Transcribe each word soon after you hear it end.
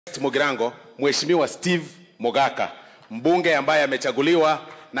Mugirango, Mheshimiwa Steve Mogaka, mbunge ambaye amechaguliwa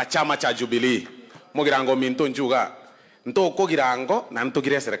na chama cha Jubilee. Mugirango minto njuga. Nto uko Girango na nto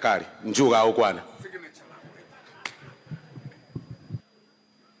gire serikali. Njuga au kwana.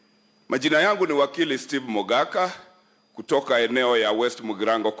 Majina yangu ni wakili Steve Mogaka kutoka eneo ya West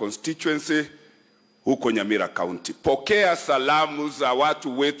Mugirango constituency huko Nyamira County. Pokea salamu za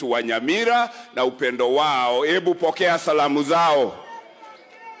watu wetu wa Nyamira na upendo wao. Hebu pokea salamu zao.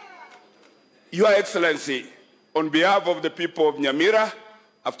 Your Excellency, on behalf of the people of Nyamira,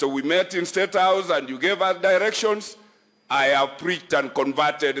 after we met in State House and you gave us directions, I have preached and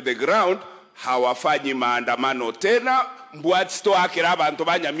converted the ground. Hawafanyi maandamano tena. Mbwatsto akira abantu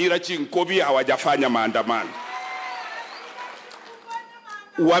ba Nyamira chinkobi hawajafanya maandamano.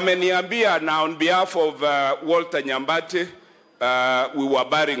 Wameniambia na on behalf of Walter Nyambati, we were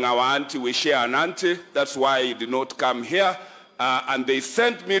burying our auntie, we share an auntie. That's why he did not come here. And they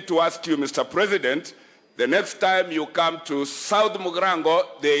sent me to ask you, Mr. President, the next time you come to South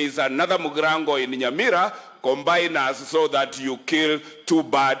Mugirango, there is another Mugirango in Nyamira. Combine us so that you kill two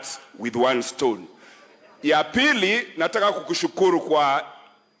birds with one stone. Ya pili, nataka kukushukuru kwa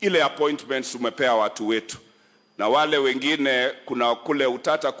ile appointments umepea watu wetu. Na wale wengine kuna kule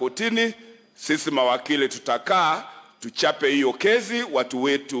utata kotini, sisi mawakili tutakaa, tuchape hiyo kesi, watu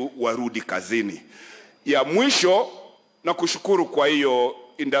wetu warudi kazini. Ya mwisho, na kushukuru kwa hiyo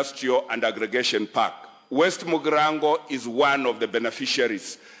Industrial and Aggregation Park. West Mugirango is one of the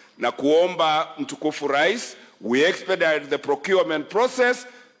beneficiaries. Na kuomba mtukufu rais, we expedite the procurement process,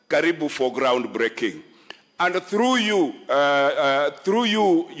 karibu for groundbreaking. And through you,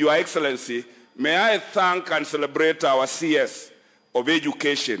 Your Excellency, may I thank and celebrate our CS of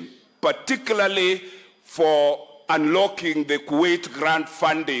education, particularly for unlocking the Kuwait grant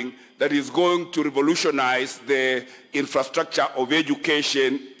funding that is going to revolutionize the infrastructure of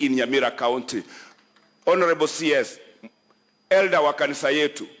education in Nyamira County. Honorable CS, elder wa kanisa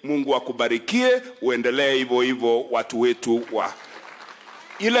yetu, Mungu akubarikie, uendelee hivyo hivyo watu wetu wa.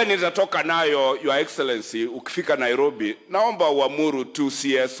 Ile nitatoka nayo, Your Excellency, ukifika Nairobi, naomba uamuru tu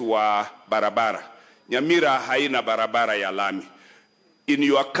CS wa barabara. Nyamira haina barabara ya lami. In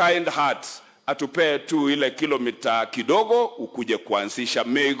your kind heart, atupee tu ile kilomita kidogo ukuje kuanzisha.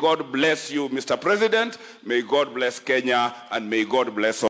 May God bless you, Mr. President. May God bless Kenya and may God bless all.